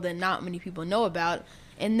today's world that not many people know about.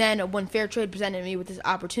 And then when Fair Trade presented me with this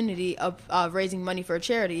opportunity of raising money for a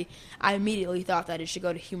charity, I immediately thought that it should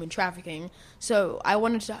go to human trafficking. So I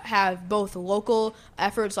wanted to have both local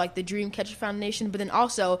efforts like the Dreamcatcher Foundation, but then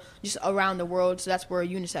also just around the world. So that's where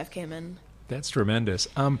UNICEF came in. That's tremendous.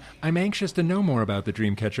 I'm anxious to know more about the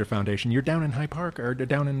Dreamcatcher Foundation. You're down in Hyde Park or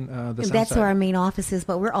down in the South That's Side? where our main office is,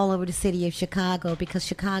 but we're all over the city of Chicago because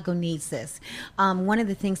Chicago needs this. One of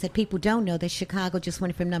the things that people don't know that Chicago just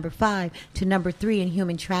went from number 5 to number 3 in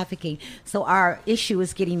human trafficking. So our issue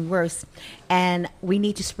is getting worse, and we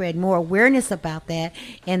need to spread more awareness about that.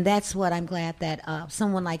 And that's what I'm glad that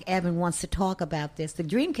someone like Evan wants to talk about this. The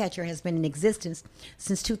Dreamcatcher has been in existence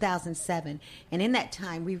since 2007, and in that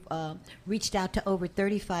time we've reached out to over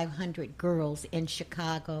 3,500 girls in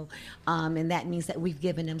Chicago, and that means that we've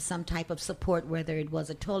given them some type of support, whether it was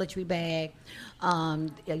a toiletry bag,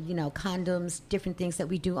 condoms, different things that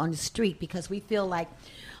we do on the street, because we feel like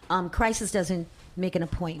crisis doesn't make an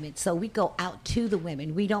appointment. So we go out to the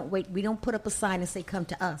women. We don't wait. We don't put up a sign and say, come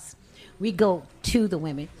to us. We go to the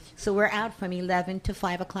women. So we're out from 11 to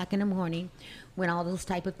 5 o'clock in the morning when all those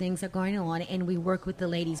type of things are going on, and we work with the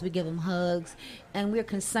ladies. We give them hugs, and we're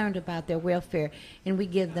concerned about their welfare, and we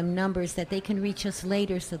give them numbers that they can reach us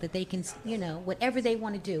later so that they can, whatever they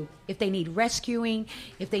want to do. If they need rescuing,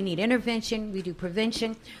 if they need intervention, we do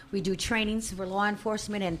prevention. We do trainings for law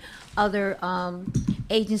enforcement and other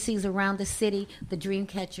agencies around the city. The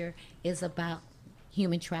Dreamcatcher is about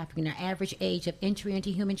human trafficking. Our average age of entry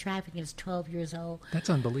into human trafficking is 12 years old. That's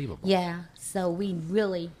unbelievable. Yeah, so we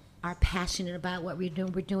really are passionate about what we're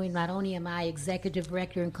doing. We're doing. Not only am I executive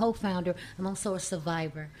director and co-founder, I'm also a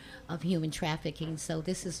survivor of human trafficking. So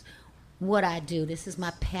this is what I do. This is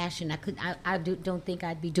my passion. Don't think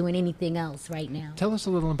I'd be doing anything else right now. Tell us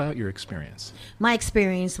a little about your experience. My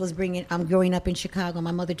experience was growing up in Chicago.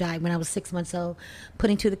 My mother died when I was 6 months old,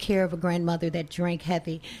 put into the care of a grandmother that drank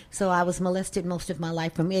heavy. So I was molested most of my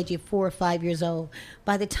life from the age of 4 or 5 years old.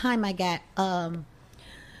 By the time I got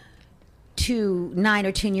to 9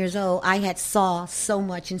 or 10 years old, I had saw so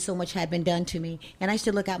much, and so much had been done to me. And I used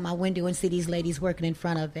to look out my window and see these ladies working in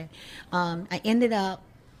front of it. I ended up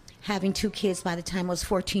having 2 kids by the time I was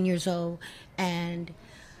 14 years old, and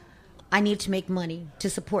I needed to make money to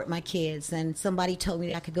support my kids. And somebody told me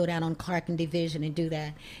that I could go down on Clark and Division and do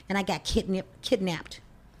that. And I got kidnapped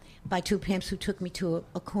by 2 pimps who took me to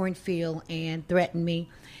a cornfield and threatened me.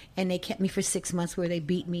 And they kept me for 6 months where they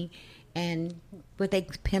beat me and what they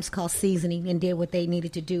pimps call seasoning, and did what they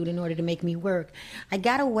needed to do in order to make me work. I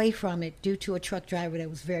got away from it due to a truck driver that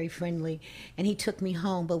was very friendly, and he took me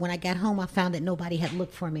home. But when I got home, I found that nobody had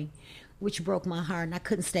looked for me, which broke my heart, and I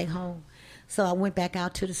couldn't stay home. So I went back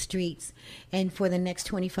out to the streets, and for the next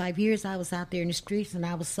 25 years, I was out there in the streets, and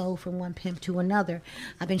I was sold from one pimp to another.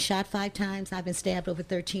 I've been shot 5 times. I've been stabbed over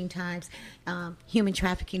 13 times. Human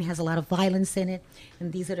trafficking has a lot of violence in it,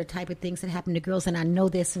 and these are the type of things that happen to girls, and I know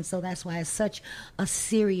this, and so that's why it's such a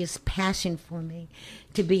serious passion for me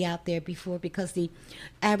to be out there because the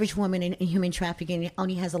average woman in human trafficking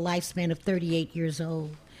only has a lifespan of 38 years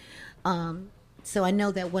old. So I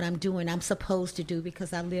know that what I'm doing, I'm supposed to do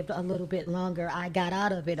because I lived a little bit longer. I got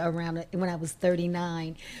out of it around when I was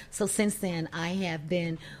 39. So since then, I have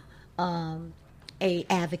been a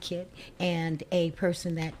advocate and a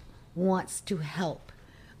person that wants to help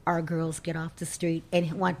our girls get off the street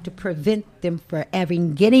and want to prevent them from ever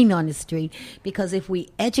getting on the street, because if we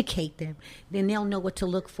educate them, then they'll know what to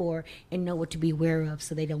look for and know what to be aware of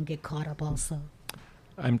so they don't get caught up also.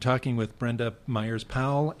 I'm talking with Brenda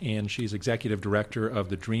Myers-Powell, and she's executive director of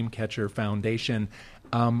the Dreamcatcher Foundation.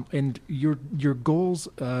 And your goals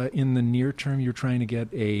in the near term, you're trying to get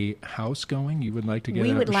a house going? You would like to get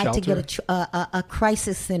We would like shelter? to get a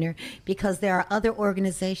crisis center, because there are other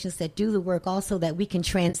organizations that do the work also that we can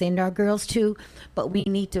transcend our girls to, but we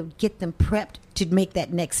need to get them prepped to make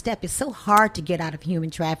that next step. It's so hard to get out of human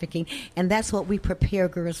trafficking, and that's what we prepare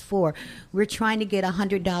girls for. We're trying to get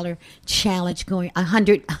 $100 challenge going,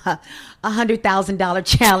 $100,000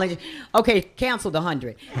 challenge. Okay, cancel the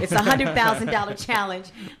 100. It's $100,000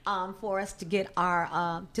 challenge for us to get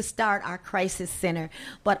our to start our crisis center.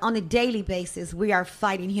 But on a daily basis, we are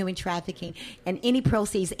fighting human trafficking, and any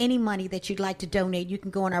proceeds, any money that you'd like to donate, you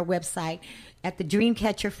can go on our website at the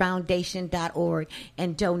dreamcatcherfoundation.org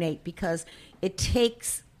and donate, because it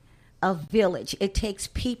takes a village. It takes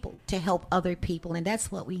people to help other people, and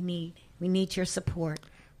that's what we need. We need your support.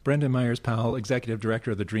 Brenda Myers-Powell, Executive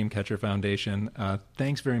Director of the Dreamcatcher Foundation,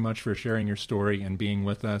 thanks very much for sharing your story and being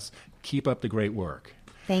with us. Keep up the great work.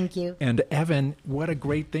 Thank you. And Evan, what a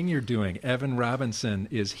great thing you're doing. Evan Robinson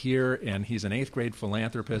is here, and he's an 8th grade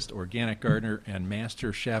philanthropist, organic gardener, and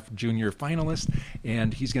Master Chef Junior finalist.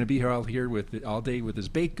 And he's going to be here all day with his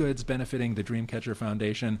baked goods benefiting the Dreamcatcher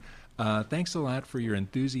Foundation. Thanks a lot for your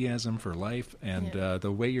enthusiasm for life and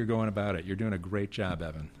the way you're going about it. You're doing a great job,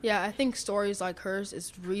 Evan. Yeah, I think stories like hers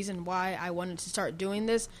is the reason why I wanted to start doing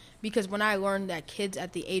this, because when I learned that kids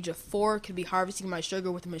at the age of 4 could be harvesting my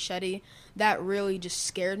sugar with a machete, that really just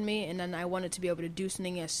scared me, and then I wanted to be able to do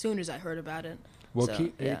something as soon as I heard about it. Well,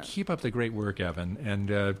 keep up the great work, Evan,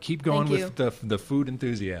 and keep going with the food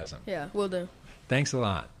enthusiasm. Yeah, will do. Thanks a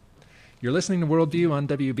lot. You're listening to Worldview on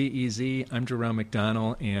WBEZ. I'm Jerome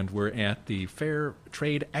McDonnell, and we're at the Fair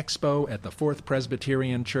Trade Expo at the Fourth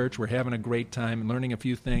Presbyterian Church. We're having a great time learning a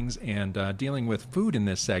few things and dealing with food in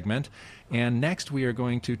this segment. And next we are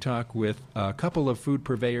going to talk with a couple of food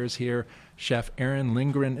purveyors here. Chef Aaron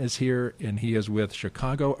Lindgren is here, and he is with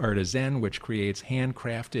Chicago Artisan, which creates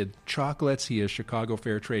handcrafted chocolates. He is Chicago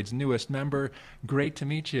Fair Trade's newest member. Great to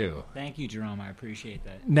meet you. Thank you, Jerome. I appreciate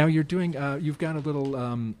that. Now you're doing, you've got a little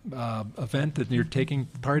event that you're taking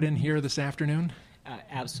part in here this afternoon?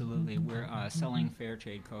 Absolutely. We're selling fair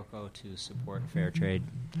trade cocoa to support fair trade.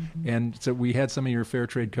 And so we had some of your fair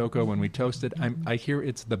trade cocoa when we toasted. I hear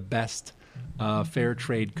it's the best fair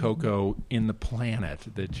trade cocoa in the planet,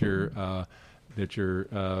 that your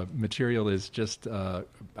material is just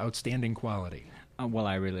outstanding quality. Well,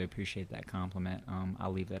 I really appreciate that compliment.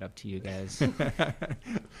 I'll leave that up to you guys.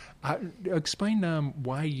 Explain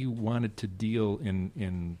why you wanted to deal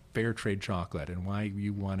in fair trade chocolate and why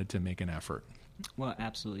you wanted to make an effort. Well,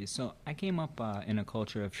 absolutely. So I came up in a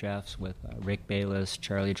culture of chefs with Rick Bayless,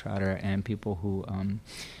 Charlie Trotter, and people who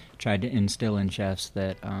tried to instill in chefs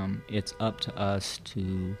that it's up to us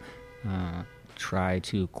to try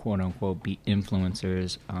to, quote-unquote, be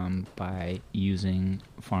influencers by using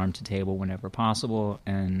farm-to-table whenever possible.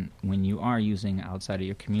 And when you are using outside of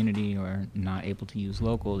your community or not able to use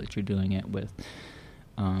local, that you're doing it with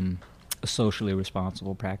socially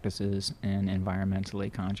responsible practices and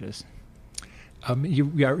environmentally conscious.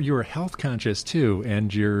 You're health conscious too,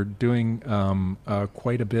 and you're doing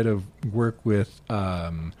quite a bit of work with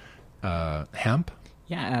hemp.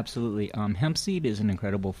 Yeah, absolutely. Hemp seed is an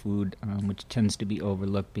incredible food, which tends to be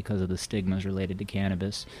overlooked because of the stigmas related to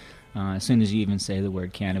cannabis. As soon as you even say the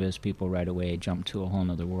word cannabis, people right away jump to a whole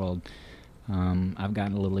other world. I've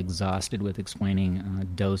gotten a little exhausted with explaining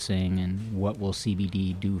dosing and what will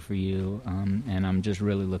CBD do for you, and I'm just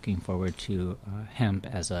really looking forward to hemp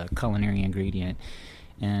as a culinary ingredient.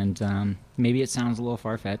 And maybe it sounds a little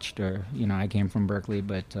far-fetched, or, I came from Berkeley,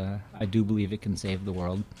 but I do believe it can save the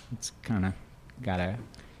world. It's kind of got a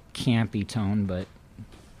campy tone, but...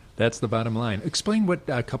 That's the bottom line. Explain what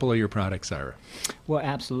a couple of your products are. Well,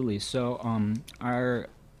 absolutely. So our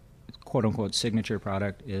quote-unquote signature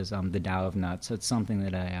product is the Tao of Nuts. It's something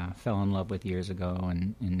that I fell in love with years ago,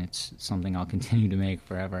 and it's something I'll continue to make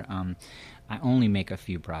forever. I only make a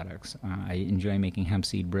few products. I enjoy making hemp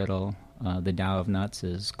seed brittle. The Tao of Nuts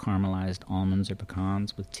is caramelized almonds or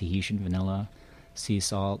pecans with Tahitian vanilla, sea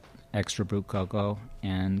salt, extra brute cocoa,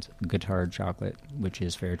 and Guittard chocolate, which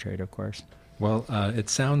is fair trade, of course. Well, it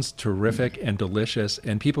sounds terrific and delicious,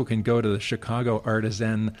 and people can go to the Chicago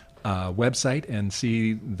Artisan website and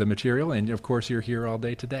see the material, and of course you're here all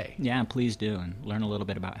day today. Yeah, please do, and learn a little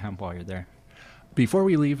bit about hemp while you're there. Before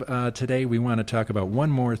we leave today, we want to talk about one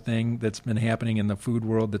more thing that's been happening in the food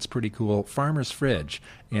world that's pretty cool, Farmer's Fridge.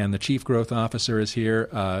 And the Chief Growth Officer is here,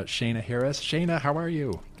 Shana Harris. Shana, how are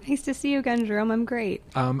you? Nice to see you again, Jerome. I'm great.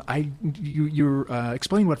 You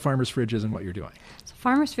explain what Farmer's Fridge is and what you're doing. So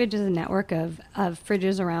Farmer's Fridge is a network of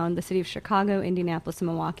fridges around the city of Chicago, Indianapolis, and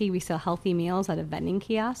Milwaukee. We sell healthy meals out of vending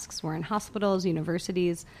kiosks. We're in hospitals,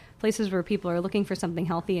 universities, places where people are looking for something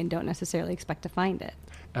healthy and don't necessarily expect to find it.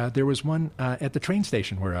 There was one at the train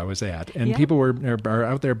station where I was at, and people are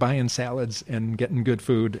out there buying salads and getting good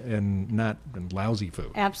food and not lousy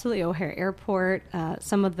food. Absolutely. O'Hare Airport,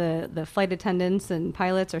 some of the flight attendants and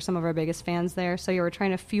pilots are some of our biggest fans there. So you were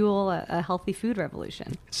trying to fuel a healthy food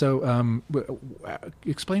revolution. So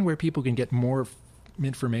explain where people can get more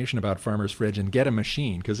information about Farmer's Fridge and get a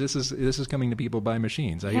machine, because this is coming to people by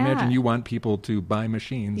machines. I imagine you want people to buy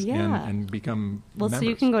machines and become members. So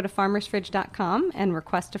you can go to farmersfridge.com and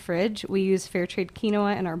request a fridge. We use Fairtrade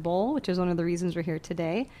quinoa in our bowl, which is one of the reasons we're here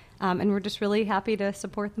today, and we're just really happy to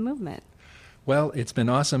support the movement. Well, it's been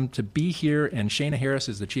awesome to be here, and Shana Harris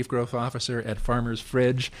is the Chief Growth Officer at Farmer's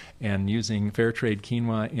Fridge and using Fairtrade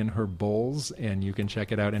quinoa in her bowls, and you can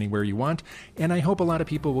check it out anywhere you want. And I hope a lot of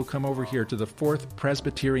people will come over here to the Fourth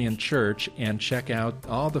Presbyterian Church and check out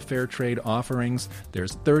all the Fairtrade offerings.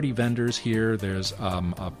 There's 30 vendors here. There's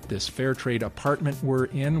this Fairtrade apartment we're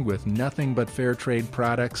in with nothing but Fairtrade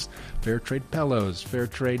products, Fairtrade pillows,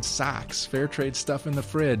 Fairtrade socks, Fairtrade stuff in the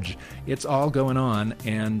fridge. It's all going on,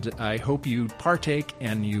 and I hope you partake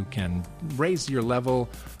and you can raise your level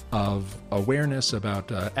of awareness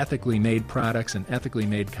about ethically made products and ethically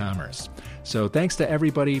made commerce. So thanks to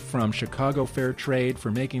everybody from Chicago Fair Trade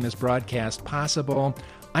for making this broadcast possible.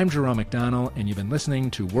 I'm Jerome McDonnell, and you've been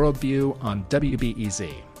listening to Worldview on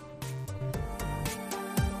WBEZ.